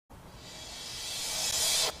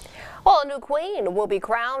Well, a new queen will be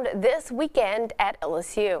crowned this weekend at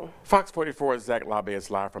LSU. Fox 44's Zach Labe is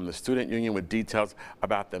live from the Student Union with details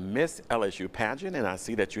about the Miss LSU Pageant, and I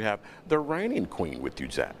see that you have the reigning queen with you,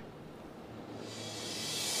 Zach.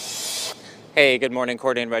 Hey, good morning,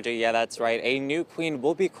 Courtney and Reggie. Yeah, that's right. A new queen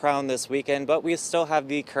will be crowned this weekend, but we still have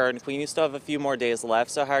the current queen. You still have a few more days left.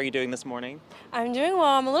 So how are you doing this morning? I'm doing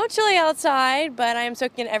well. I'm a little chilly outside, but I am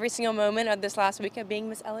soaking in every single moment of this last week of being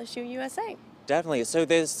Miss LSU USA. Definitely. So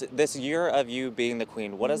this year of you being the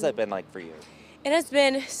queen, what has that been like for you? It has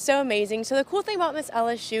been so amazing. So the cool thing about Miss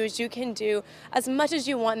LSU is you can do as much as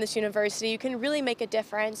you want in this university. You can really make a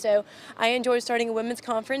difference. So I enjoyed starting a women's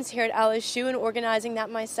conference here at LSU and organizing that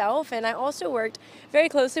myself. And I also worked very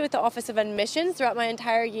closely with the Office of Admissions throughout my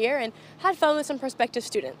entire year and had fun with some prospective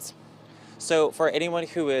students. So for anyone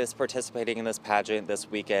who is participating in this pageant this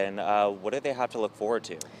weekend, what do they have to look forward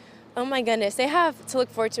to? Oh my goodness, they have to look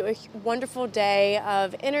forward to a wonderful day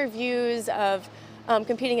of interviews, of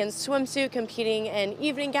competing in swimsuit, competing in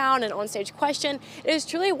evening gown and onstage question. It is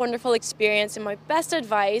truly a wonderful experience, and my best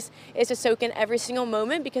advice is to soak in every single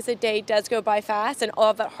moment because the day does go by fast and all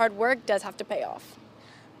of that hard work does have to pay off.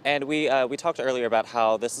 And we talked earlier about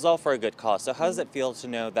how this is all for a good cause. So how does it feel to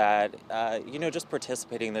know that, just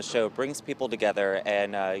participating in this show brings people together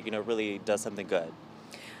and, really does something good?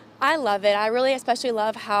 I love it. I really especially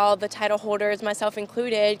love how the title holders, myself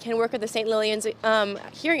included, can work with the St. Lillian's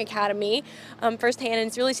Hearing Academy firsthand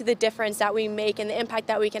and really see the difference that we make and the impact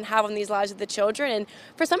that we can have on these lives of the children. And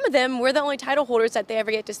for some of them, we're the only title holders that they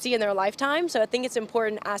ever get to see in their lifetime. So I think it's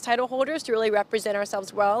important as title holders to really represent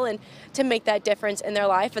ourselves well and to make that difference in their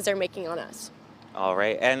life as they're making on us. All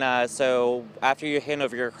right. And so after you hand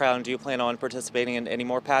over your crown, do you plan on participating in any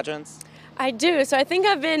more pageants? I do. So I think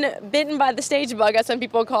I've been bitten by the stage bug, as some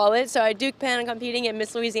people call it. So I do plan on competing in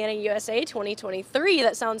Miss Louisiana USA 2023.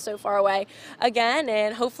 That sounds so far away again.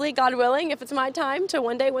 And hopefully, God willing, if it's my time, to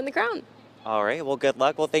one day win the crown. All right. Well, good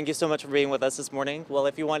luck. Well, thank you so much for being with us this morning. Well,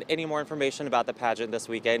 if you want any more information about the pageant this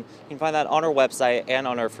weekend, you can find that on our website and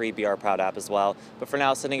on our free BR Proud app as well. But for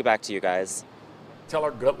now, sending it back to you guys. Tell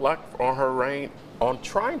her good luck on her reign on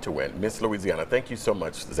trying to win Miss Louisiana. Thank you so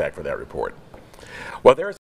much, Zach, for that report. Well, there's